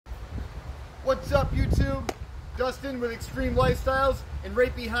What's up, YouTube? Dustin with Extreme Lifestyles, and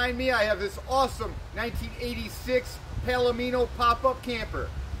right behind me I have this awesome 1986 Palomino pop-up camper.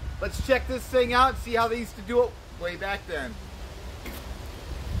 Let's check this thing out and see how they used to do it way back then.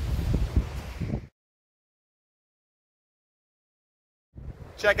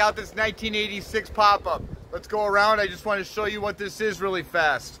 Check out this 1986 pop-up. Let's go around. I just want to show you what this is really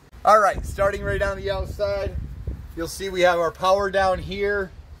fast. Alright, starting right on the outside, you'll see we have our power down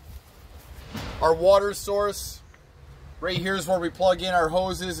here. Our water source. Right here is where we plug in our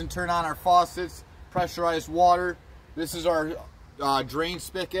hoses and turn on our faucets. Pressurized water. This is our drain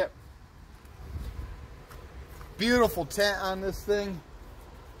spigot. Beautiful tent on this thing.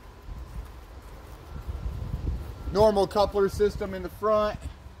 Normal coupler system in the front.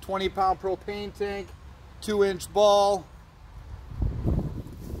 20-pound propane tank. 2-inch ball.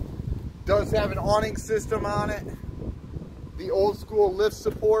 Does have an awning system on it. The old school lift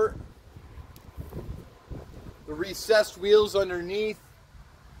support. The recessed wheels underneath.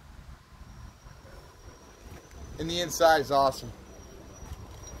 And the inside is awesome.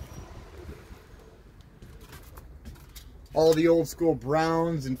 All the old school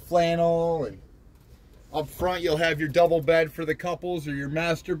browns and flannel, and up front you'll have your double bed for the couples or your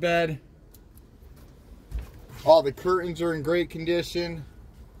master bed. All the curtains are in great condition.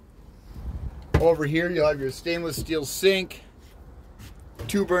 Over here you'll have your stainless steel sink,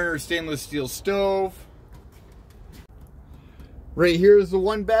 2-burner stainless steel stove. Right here is the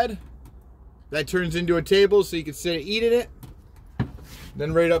one bed that turns into a table so you can sit and eat in it.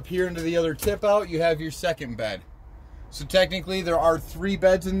 Then right up here into the other tip out you have your second bed. So technically there are 3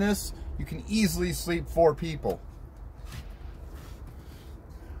 beds in this. You can easily sleep 4 people.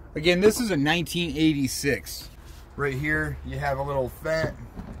 Again, this is a 1986. Right here you have a little vent.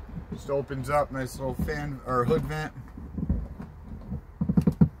 Just opens up, nice little fan or hood vent.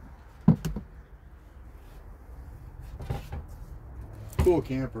 Cool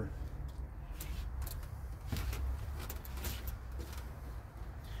camper.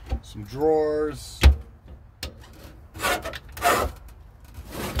 Some drawers.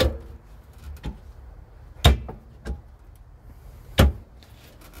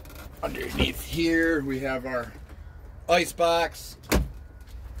 Underneath here we have our ice box.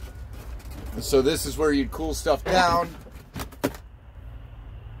 So this is where you'd cool stuff down.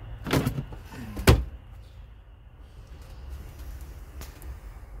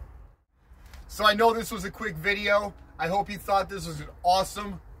 So I know this was a quick video. I hope you thought this was an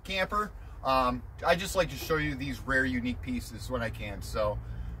awesome camper. I just like to show you these rare, unique pieces when I can. So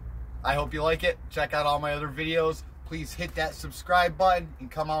I hope you like it. Check out all my other videos. Please hit that subscribe button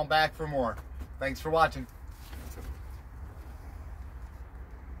and come on back for more. Thanks for watching.